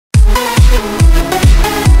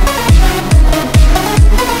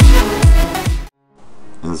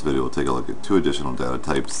take a look at two additional data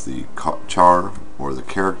types, the char or the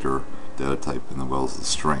character data type, and as well as the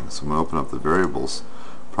string. So I'm going to open up the variables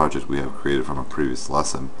project we have created from a previous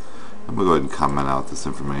lesson. I'm going to go ahead and comment out this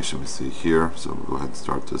information we see here. So we'll go ahead and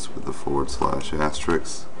start this with the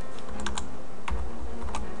 /*,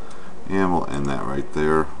 and we'll end that right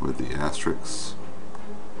there with the asterisk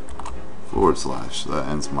 /. That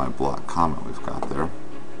ends my block comment we've got there.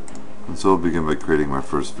 And so I'll begin by creating my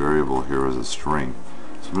first variable here as a string.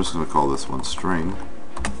 So I'm just going to call this one string.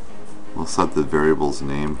 We'll set the variable's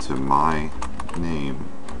name to my name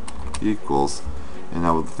equals, and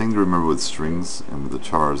now the thing to remember with strings and with the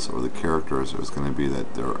chars or the characters is going to be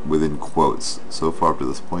that they're within quotes. So far up to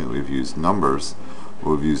this point we've used numbers,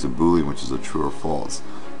 or we've used a boolean, which is a true or false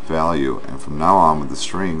value, and from now on with the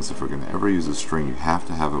strings, if we're going to ever use a string, you have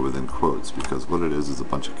to have it within quotes, because what it is a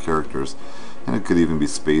bunch of characters, and it could even be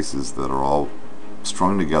spaces that are all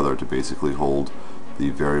strung together to basically hold the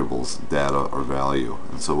variable's data or value.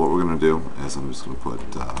 And so what we're going to do is I'm just going to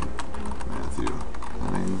put Matthew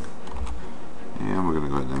Penning, and we're going to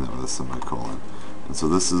go ahead and end that with a semicolon. And so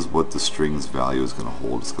this is what the string's value is going to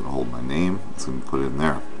hold. It's going to hold my name, it's going to put it in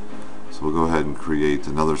there. So we'll go ahead and create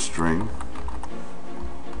another string.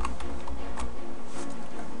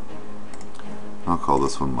 I'll call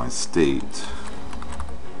this one my state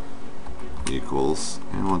equals,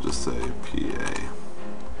 and we'll just say PA,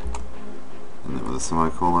 and then with a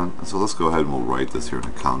semicolon. And so let's go ahead and we'll write this here in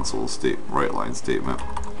a console writeLine statement.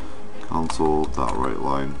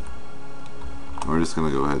 Console.writeLine. We're just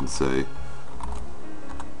going to go ahead and say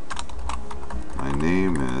my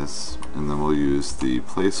name is, and then we'll use the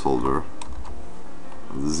placeholder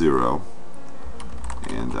of the 0,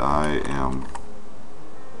 and I am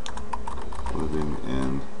living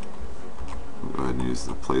in, we'll go ahead and use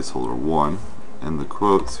the placeholder 1 and the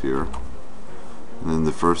quotes here, and then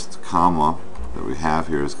the first comma that we have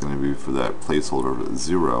here is going to be for that placeholder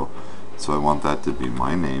 0, so I want that to be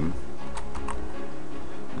my name,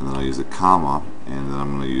 and then I'll use a comma, and then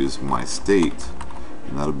I'm going to use my state,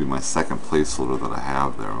 and that'll be my second placeholder that I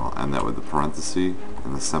have there. I'll end that with the parenthesis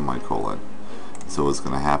and the semicolon. So what's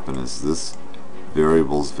going to happen is this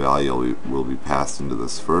variable's value will be passed into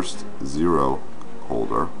this first 0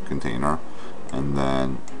 holder container, and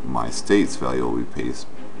then my state's value will be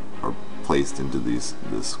placed into this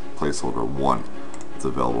placeholder 1 that's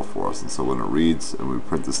available for us. And so when it reads and we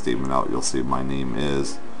print the statement out, you'll see my name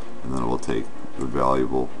is, and then it will take the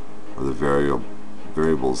variable or the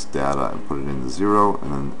variable's data and put it in the 0,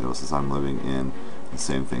 and then since I'm living in, the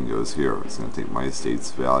same thing goes here. It's going to take my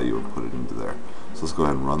state's value and put it into there. So let's go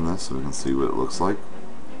ahead and run this so we can see what it looks like.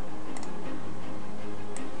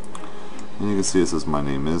 And you can see it says my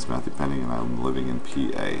name is Matthew Penning and I'm living in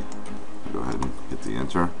PA. Go ahead and hit the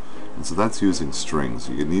enter. And so that's using strings.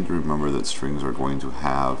 You need to remember that strings are going to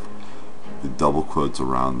have the double quotes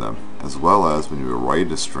around them, as well as when you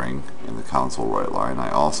write a string in the console writeLine, I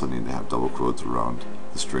also need to have double quotes around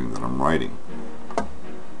the string that I'm writing.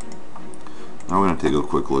 Now we're going to take a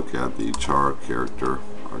quick look at the char character,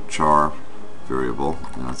 or char variable,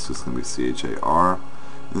 and it's just going to be char.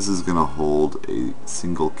 This is going to hold a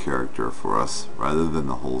single character for us rather than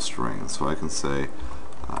the whole string. So I can say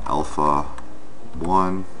alpha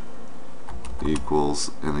 1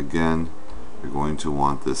 equals, and again you're going to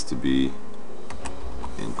want this to be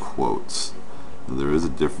in quotes. Now, there is a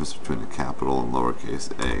difference between a capital and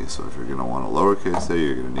lowercase a, so if you're going to want a lowercase a,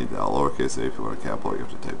 you're going to need that lowercase a. If you want a capital, you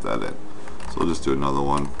have to type that in. So we'll just do another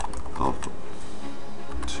one. Alpha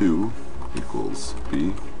 2 equals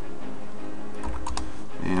b,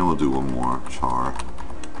 and we'll do one more. Char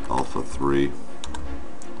alpha 3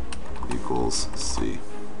 equals c.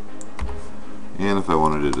 And if I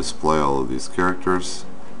wanted to display all of these characters,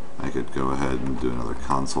 I could go ahead and do another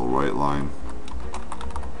console writeLine,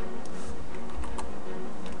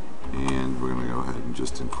 and we're going to go ahead and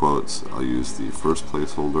just in quotes I'll use the first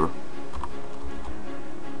placeholder,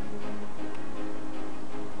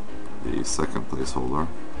 the second placeholder,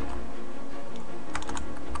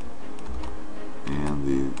 and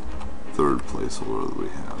the third placeholder that we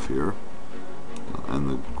have here, and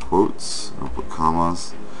the quotes, I'll put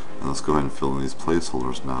commas, and let's go ahead and fill in these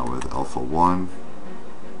placeholders now with alpha 1,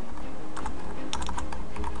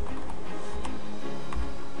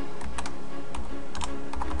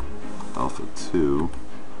 alpha 2,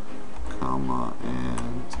 comma,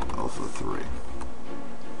 and alpha 3.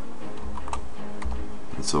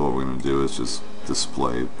 And so what we're going to do is just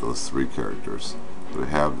display those 3 characters that we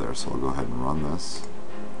have there. So I'll go ahead and run this,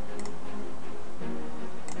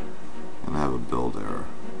 and I have a build error.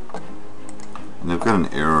 And I've got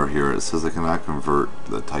an error here. It says I cannot convert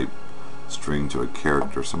the type string to a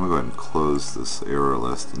character. So I'm going to go ahead and close this error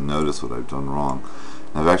list and notice what I've done wrong.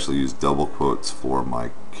 I've actually used double quotes for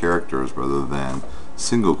my characters rather than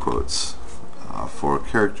single quotes. For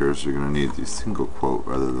characters, you're going to need the single quote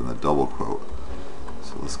rather than the double quote.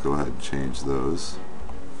 So let's go ahead and change those.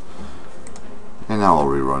 And now I'll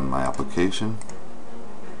rerun my application.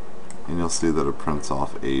 And you'll see that it prints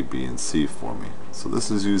off A, B, and C for me. So this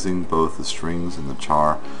is using both the strings and the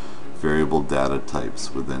char variable data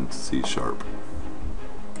types within C#.